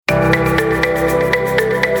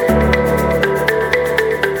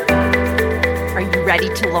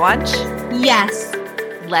Ready to launch? Yes.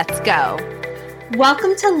 Let's go.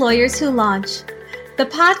 Welcome to Lawyers Who Launch, the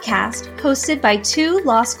podcast hosted by two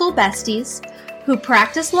law school besties who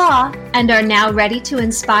practice law and are now ready to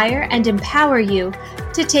inspire and empower you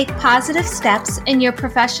to take positive steps in your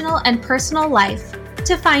professional and personal life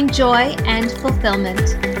to find joy and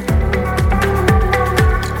fulfillment.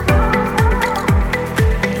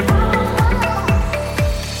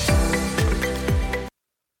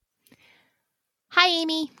 Hi,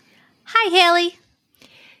 Amy. Hi, Haley.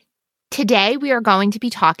 Today, we are going to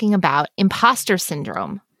be talking about imposter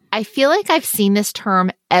syndrome. I feel like I've seen this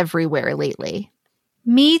term everywhere lately.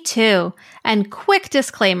 Me too. And quick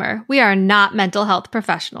disclaimer, we are not mental health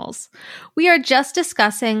professionals. We are just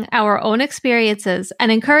discussing our own experiences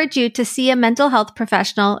and encourage you to see a mental health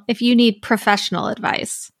professional if you need professional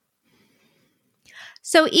advice.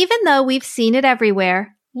 So even though we've seen it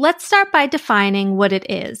everywhere, let's start by defining what it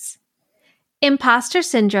is. Imposter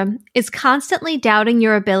syndrome is constantly doubting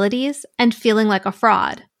your abilities and feeling like a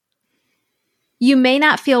fraud. You may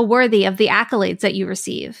not feel worthy of the accolades that you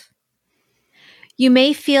receive. You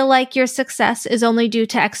may feel like your success is only due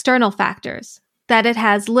to external factors, that it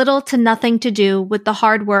has little to nothing to do with the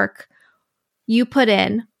hard work you put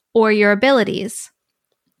in or your abilities.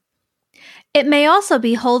 It may also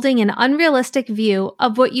be holding an unrealistic view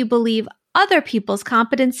of what you believe other people's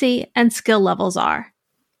competency and skill levels are.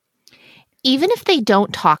 Even if they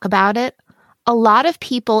don't talk about it, a lot of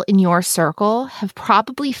people in your circle have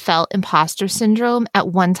probably felt imposter syndrome at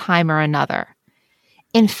one time or another.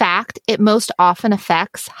 In fact, it most often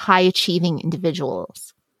affects high-achieving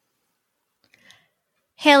individuals.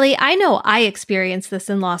 Haley, I know I experienced this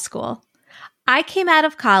in law school. I came out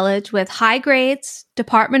of college with high grades,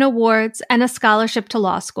 department awards, and a scholarship to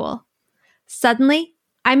law school. Suddenly,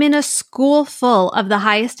 I'm in a school full of the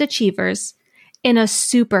highest achievers in a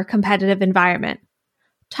super competitive environment.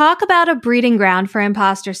 Talk about a breeding ground for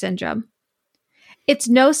imposter syndrome. It's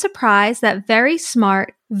no surprise that very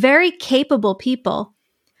smart, very capable people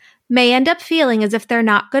may end up feeling as if they're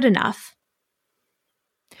not good enough.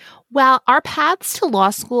 Well, our paths to law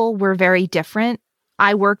school were very different.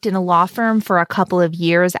 I worked in a law firm for a couple of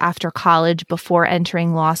years after college before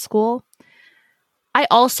entering law school. I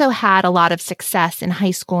also had a lot of success in high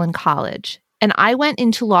school and college, and I went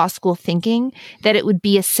into law school thinking that it would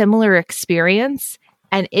be a similar experience,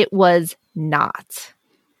 and it was not.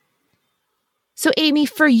 So, Amy,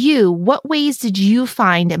 for you, what ways did you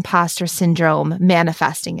find imposter syndrome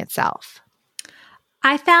manifesting itself?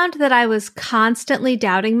 I found that I was constantly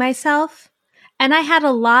doubting myself, and I had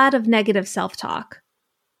a lot of negative self-talk.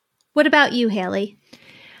 What about you, Haley?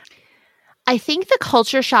 I think the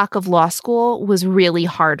culture shock of law school was really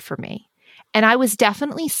hard for me, and I was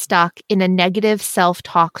definitely stuck in a negative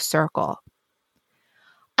self-talk circle.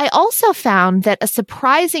 I also found that a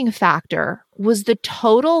surprising factor was the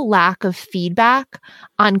total lack of feedback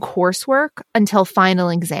on coursework until final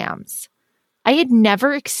exams. I had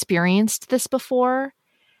never experienced this before,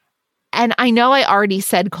 and I know I already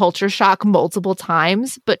said culture shock multiple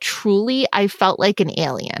times, but truly I felt like an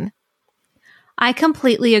alien. I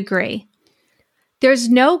completely agree. There's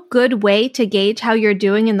no good way to gauge how you're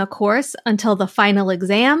doing in the course until the final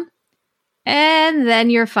exam, and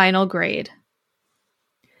then your final grade.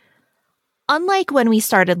 Unlike when we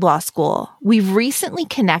started law school, we've recently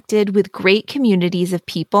connected with great communities of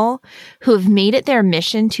people who have made it their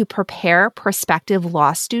mission to prepare prospective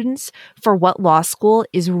law students for what law school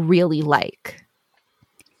is really like.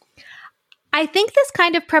 I think this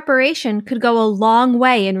kind of preparation could go a long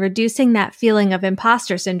way in reducing that feeling of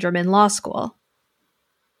imposter syndrome in law school.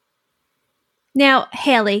 Now,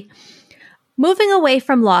 Haley, moving away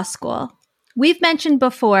from law school, we've mentioned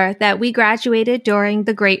before that we graduated during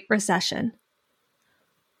the Great Recession.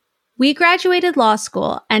 We graduated law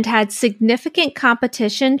school and had significant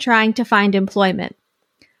competition trying to find employment.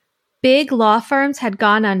 Big law firms had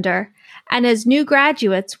gone under, and as new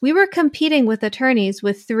graduates, we were competing with attorneys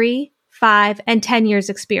with 3, 5, and 10 years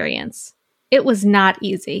experience. It was not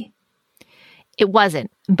easy. It wasn't,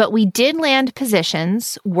 but we did land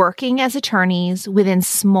positions working as attorneys within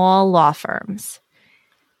small law firms.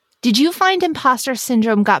 Did you find imposter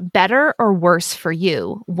syndrome got better or worse for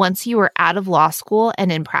you once you were out of law school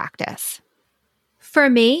and in practice? For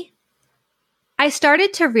me, I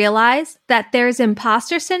started to realize that there's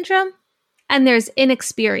imposter syndrome and there's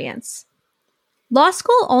inexperience. Law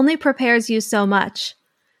school only prepares you so much.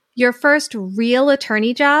 Your first real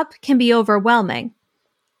attorney job can be overwhelming.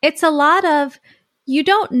 It's a lot of, you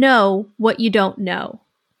don't know what you don't know.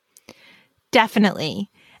 Definitely.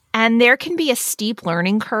 And there can be a steep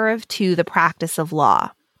learning curve to the practice of law.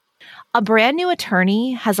 A brand new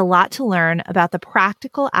attorney has a lot to learn about the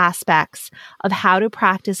practical aspects of how to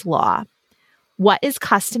practice law, what is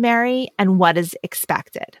customary and what is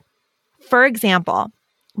expected. For example,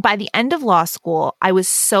 by the end of law school, I was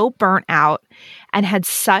so burnt out and had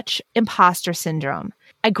such imposter syndrome.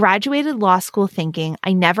 I graduated law school thinking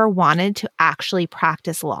I never wanted to actually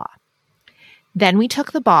practice law. Then we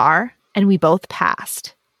took the bar and we both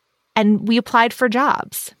passed, and we applied for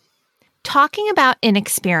jobs. Talking about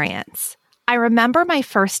inexperience, I remember my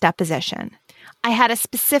first deposition. I had a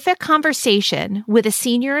specific conversation with a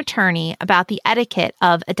senior attorney about the etiquette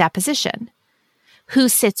of a deposition. Who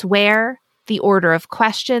sits where, the order of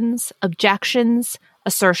questions, objections,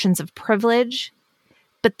 assertions of privilege.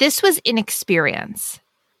 But this was inexperience,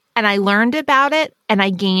 and I learned about it and I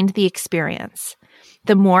gained the experience.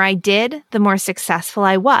 The more I did, the more successful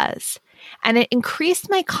I was. And it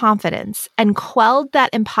increased my confidence and quelled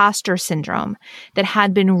that imposter syndrome that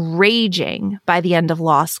had been raging by the end of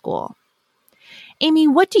law school. Amy,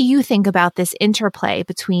 what do you think about this interplay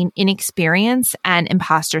between inexperience and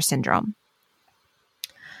imposter syndrome?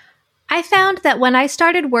 I found that when I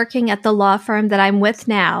started working at the law firm that I'm with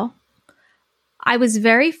now, I was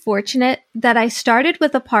very fortunate that I started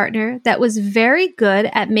with a partner that was very good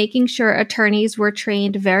at making sure attorneys were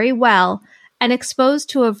trained very well and exposed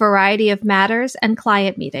to a variety of matters and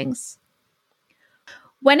client meetings.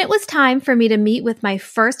 When it was time for me to meet with my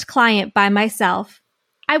first client by myself,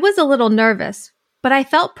 I was a little nervous, but I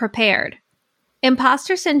felt prepared.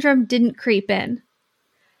 Imposter syndrome didn't creep in.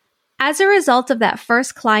 As a result of that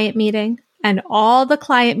first client meeting and all the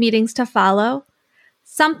client meetings to follow,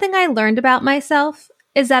 something I learned about myself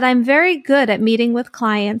is that I'm very good at meeting with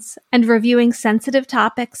clients and reviewing sensitive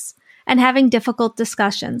topics and having difficult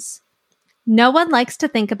discussions. No one likes to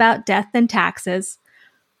think about death and taxes,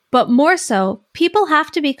 but more so, people have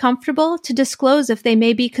to be comfortable to disclose if they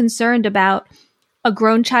may be concerned about a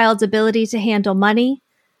grown child's ability to handle money,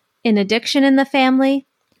 an addiction in the family,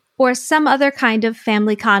 or some other kind of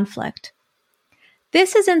family conflict.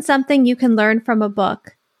 This isn't something you can learn from a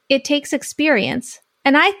book. It takes experience,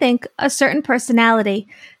 and I think a certain personality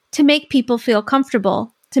to make people feel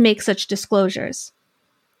comfortable to make such disclosures.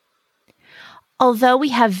 Although we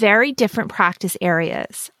have very different practice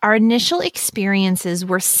areas, our initial experiences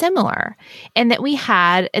were similar in that we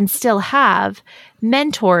had and still have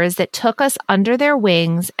mentors that took us under their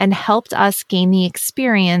wings and helped us gain the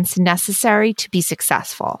experience necessary to be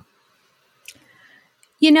successful.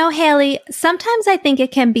 You know, Haley, sometimes I think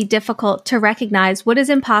it can be difficult to recognize what is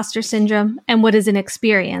imposter syndrome and what is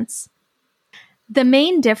inexperience. The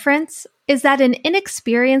main difference is that an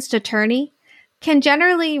inexperienced attorney can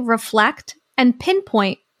generally reflect and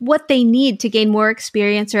pinpoint what they need to gain more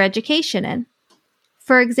experience or education in.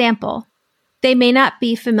 For example, they may not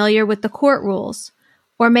be familiar with the court rules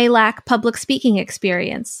or may lack public speaking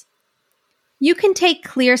experience. You can take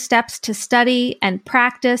clear steps to study and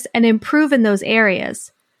practice and improve in those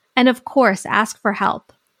areas, and of course, ask for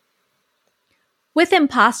help. With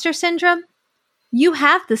imposter syndrome, you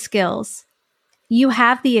have the skills, you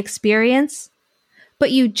have the experience,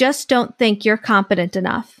 but you just don't think you're competent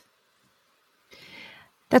enough.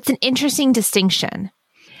 That's an interesting distinction.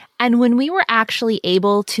 And when we were actually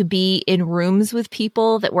able to be in rooms with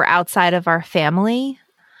people that were outside of our family,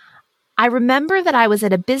 I remember that I was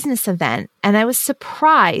at a business event and I was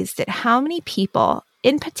surprised at how many people,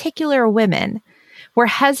 in particular women, were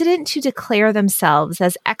hesitant to declare themselves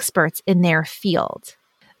as experts in their field.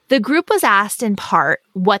 The group was asked in part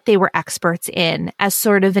what they were experts in as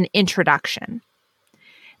sort of an introduction.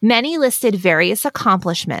 Many listed various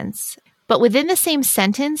accomplishments, but within the same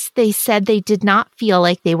sentence, they said they did not feel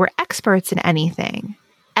like they were experts in anything.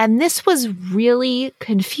 And this was really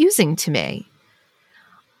confusing to me.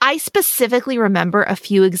 I specifically remember a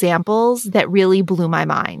few examples that really blew my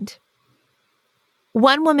mind.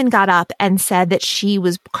 One woman got up and said that she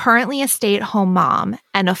was currently a stay-at-home mom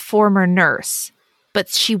and a former nurse, but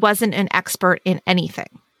she wasn't an expert in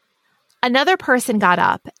anything. Another person got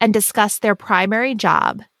up and discussed their primary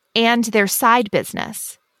job and their side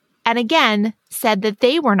business, and again said that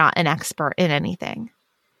they were not an expert in anything.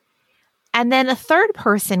 And then a third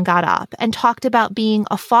person got up and talked about being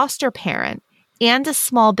a foster parent and a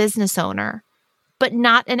small business owner, but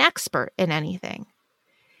not an expert in anything.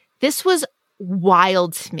 This was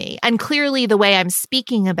wild to me, and clearly the way I'm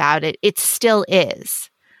speaking about it, it still is.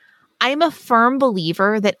 I'm a firm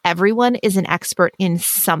believer that everyone is an expert in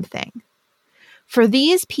something. For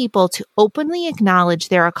these people to openly acknowledge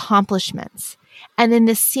their accomplishments and in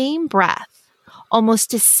the same breath almost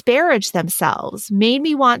disparage themselves made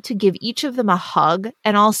me want to give each of them a hug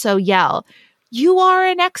and also yell, you are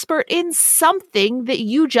an expert in something that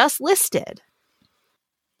you just listed.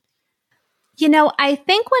 I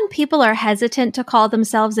think when people are hesitant to call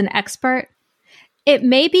themselves an expert, it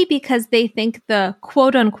may be because they think the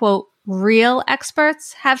quote-unquote real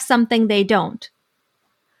experts have something they don't.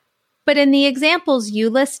 But in the examples you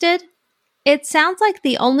listed, it sounds like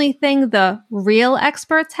the only thing the real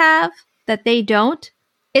experts have that they don't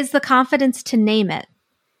is the confidence to name it.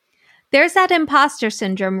 There's that imposter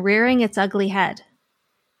syndrome rearing its ugly head.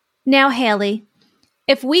 Now, Haley,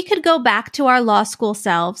 if we could go back to our law school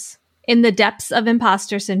selves in the depths of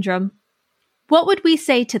imposter syndrome, what would we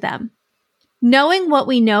say to them? Knowing what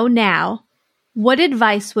we know now, what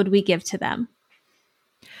advice would we give to them?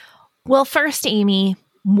 Well, first, Amy,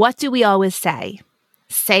 what do we always say?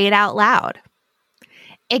 Say it out loud.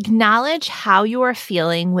 Acknowledge how you are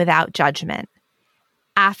feeling without judgment.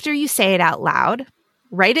 After you say it out loud,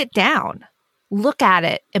 write it down. Look at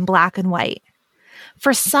it in black and white.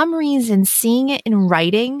 For some reason, seeing it in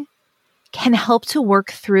writing can help to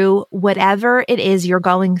work through whatever it is you're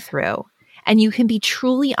going through, and you can be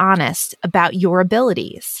truly honest about your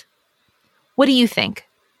abilities. What do you think?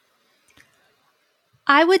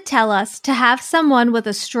 I would tell us to have someone with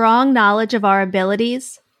a strong knowledge of our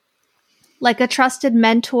abilities, like a trusted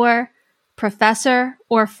mentor, professor,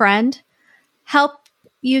 or friend, help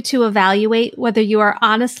you to evaluate whether you are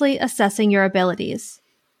honestly assessing your abilities.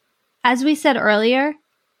 As we said earlier,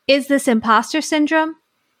 is this imposter syndrome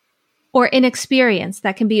or inexperience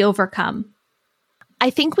that can be overcome? I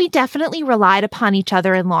think we definitely relied upon each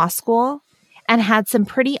other in law school and had some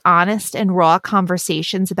pretty honest and raw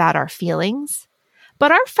conversations about our feelings.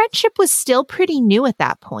 But our friendship was still pretty new at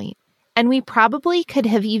that point, and we probably could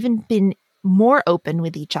have even been more open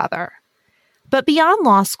with each other. But beyond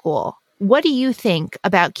law school, what do you think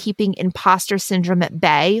about keeping imposter syndrome at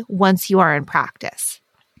bay once you are in practice?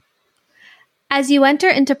 As you enter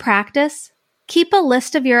into practice, keep a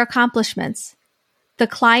list of your accomplishments, the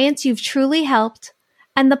clients you've truly helped,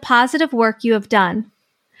 and the positive work you have done.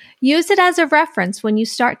 Use it as a reference when you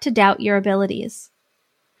start to doubt your abilities.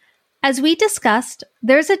 As we discussed,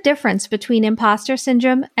 there's a difference between imposter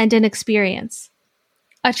syndrome and inexperience.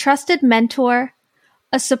 A trusted mentor,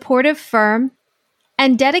 a supportive firm,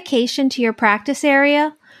 and dedication to your practice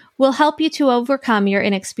area will help you to overcome your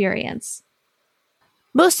inexperience.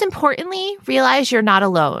 Most importantly, realize you're not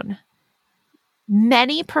alone.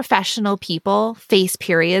 Many professional people face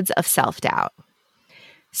periods of self-doubt.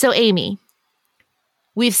 So, Amy,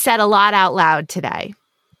 we've said a lot out loud today,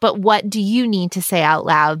 but what do you need to say out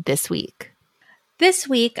loud this week? This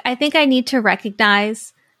week, I think I need to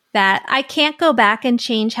recognize that I can't go back and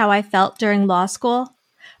change how I felt during law school,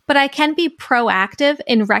 but I can be proactive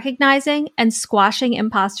in recognizing and squashing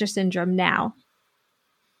imposter syndrome now.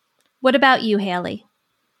 What about you, Haley?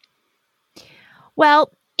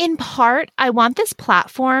 Well, in part, I want this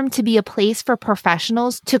platform to be a place for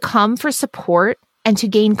professionals to come for support and to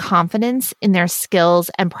gain confidence in their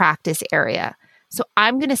skills and practice area. So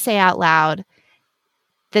I'm going to say out loud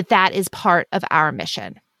that that is part of our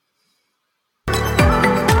mission.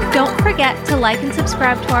 Don't forget to like and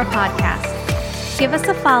subscribe to our podcast. Give us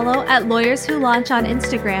a follow at Lawyers Who Launch on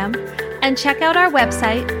Instagram and check out our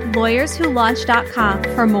website, lawyerswholaunch.com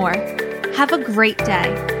for more. Have a great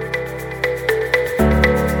day.